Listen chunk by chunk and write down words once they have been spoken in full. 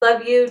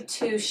love you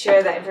to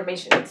share that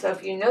information. So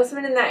if you know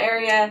someone in that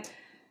area,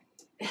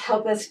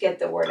 help us get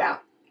the word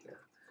out.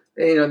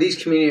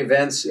 These community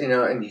events,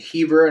 in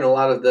Heber and a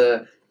lot of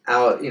the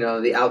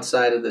the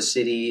outside of the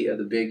city, of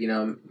the big,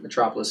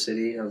 metropolis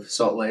city of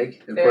Salt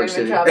Lake and Very Park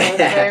City. metropolis,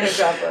 very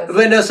metropolis.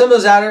 But no, some of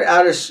those outer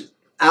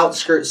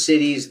outskirt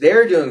cities,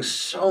 they're doing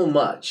so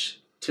much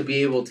to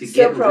be able to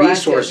get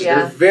resources. Yeah.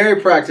 They're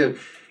very proactive.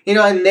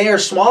 And they are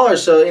smaller,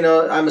 so,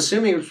 I'm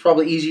assuming it's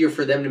probably easier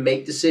for them to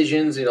make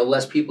decisions,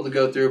 less people to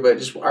go through, but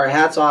just our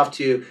hats off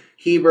to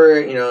Heber,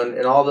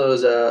 and all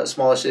those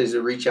smaller cities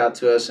that reach out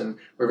to us, and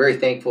we're very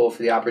thankful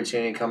for the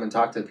opportunity to come and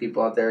talk to the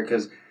people out there,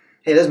 because,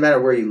 hey, it doesn't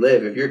matter where you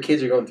live. If your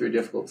kids are going through a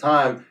difficult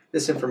time,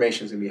 this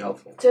information is going to be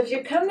helpful. So if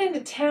you're coming into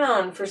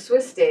town for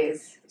Swiss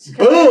days,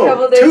 boom, a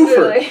couple days twofer.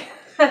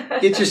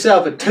 Early. Get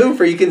yourself a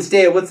twofer. You can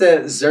stay at, what's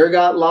that,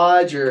 Zermatt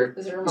Lodge or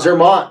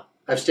Zermatt.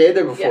 I've stayed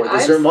there before. Yeah,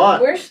 the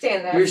Zermatt. We're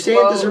staying there. You're staying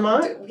at the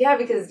Zermatt? Yeah,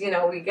 because we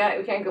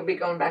can't be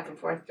going back and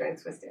forth during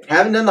Swiss days.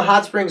 Haven't done the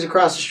hot springs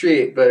across the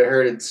street, but I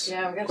heard it's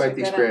quite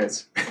the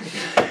experience.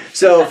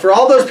 So for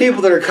all those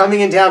people that are coming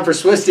in town for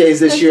Swiss days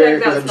this year,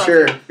 because I'm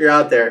sure you're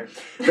out there.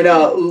 But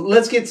no,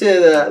 let's get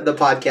to the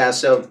podcast.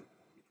 So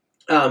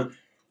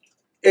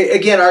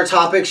again, our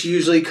topics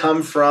usually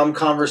come from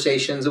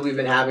conversations that we've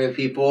been having with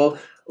people,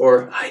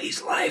 or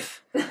Heidi's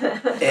life.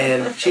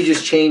 And she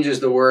just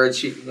changes the words.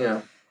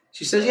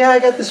 She says, yeah, I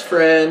got this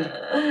friend.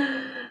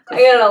 I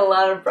got a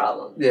lot of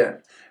problems. Yeah.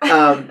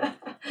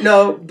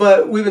 No,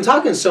 but we've been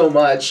talking so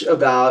much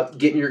about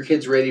getting your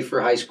kids ready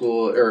for high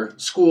school or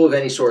school of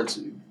any sorts,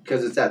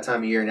 because it's that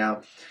time of year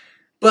now.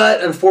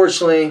 But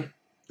unfortunately,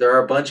 there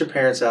are a bunch of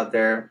parents out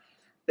there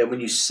that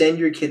when you send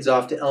your kids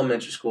off to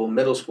elementary school,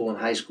 middle school, and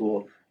high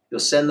school, you'll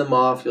send them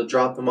off, you'll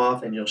drop them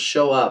off, and you'll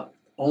show up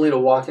only to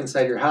walk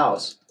inside your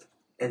house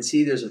and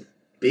see there's a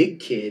big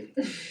kid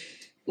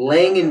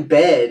laying in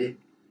bed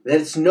that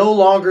it's no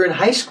longer in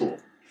high school.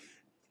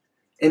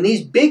 And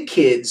these big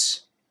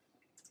kids,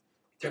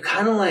 they're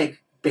kind of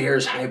like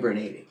bears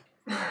hibernating.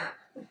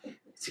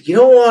 It's like you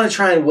don't want to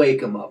try and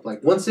wake them up.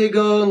 Like once they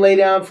go and lay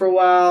down for a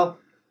while,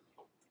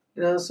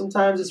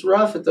 sometimes it's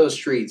rough at those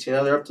streets.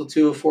 They're up till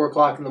 2 or 4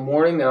 o'clock in the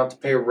morning. They don't have to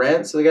pay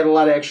rent, so they got a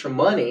lot of extra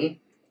money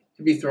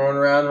to be throwing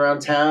around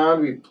town,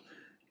 to be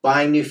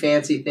buying new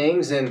fancy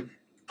things. And the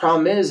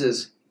problem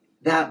is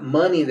that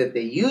money that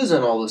they use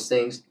on all those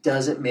things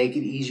doesn't make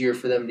it easier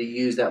for them to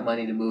use that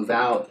money to move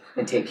out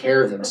and take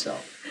care of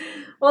themselves.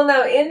 Well,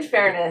 no, in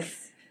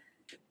fairness,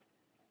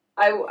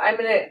 I'm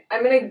gonna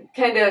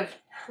kind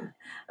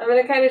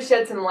of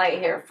shed some light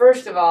here.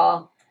 First of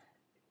all,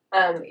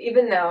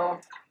 even though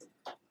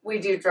we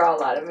do draw a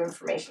lot of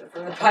information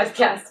from the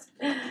podcast,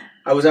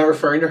 I was not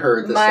referring to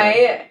her this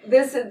time.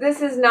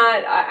 This is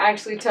not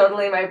actually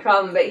totally my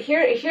problem. But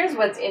here's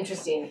what's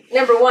interesting.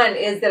 Number one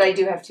is that I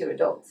do have 2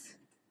 adults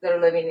that are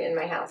living in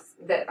my house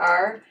that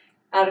are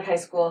out of high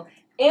school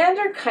and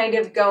are kind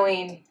of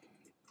going,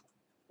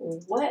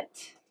 what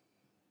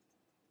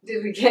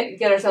did we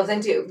get ourselves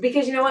into?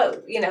 Because you know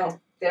what?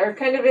 They're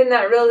kind of in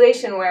that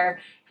realization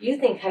where you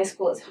think high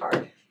school is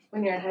hard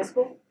when you're in high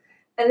school.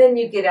 And then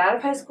you get out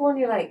of high school and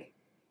you're like,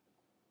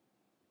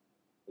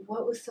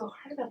 what was so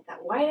hard about that?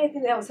 Why did I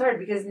think that was hard?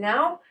 Because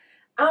now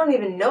I don't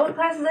even know what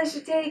classes I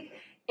should take,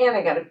 and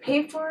I got to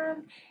pay for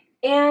them.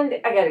 And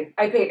I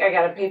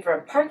gotta pay for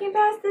a parking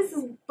pass. This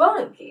is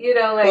bunk,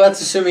 Well, that's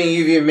assuming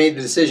you've even made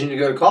the decision to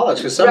go to college,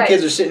 because some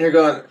kids are sitting here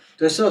going,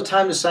 "Do I still have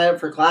time to sign up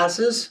for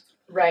classes?"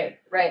 Right.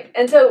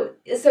 And so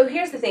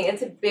here's the thing: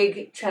 it's a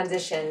big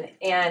transition,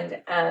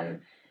 and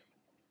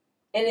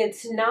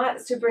it's not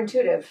super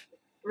intuitive,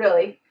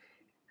 really.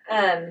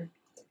 And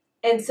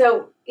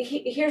so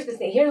here's the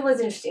thing. Here's what's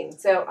interesting.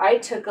 So I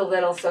took a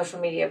little social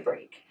media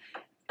break,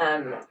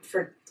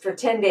 for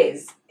 10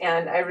 days,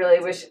 and I really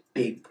wish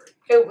big break.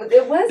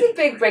 It was a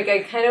big break.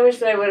 I kind of wish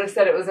that I would have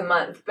said it was a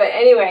month. But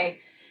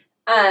anyway,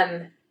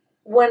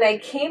 when I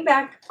came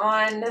back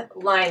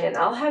online, and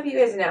I'll have you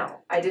guys know,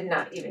 I did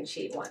not even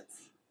cheat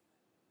once.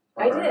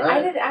 I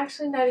did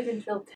actually not even feel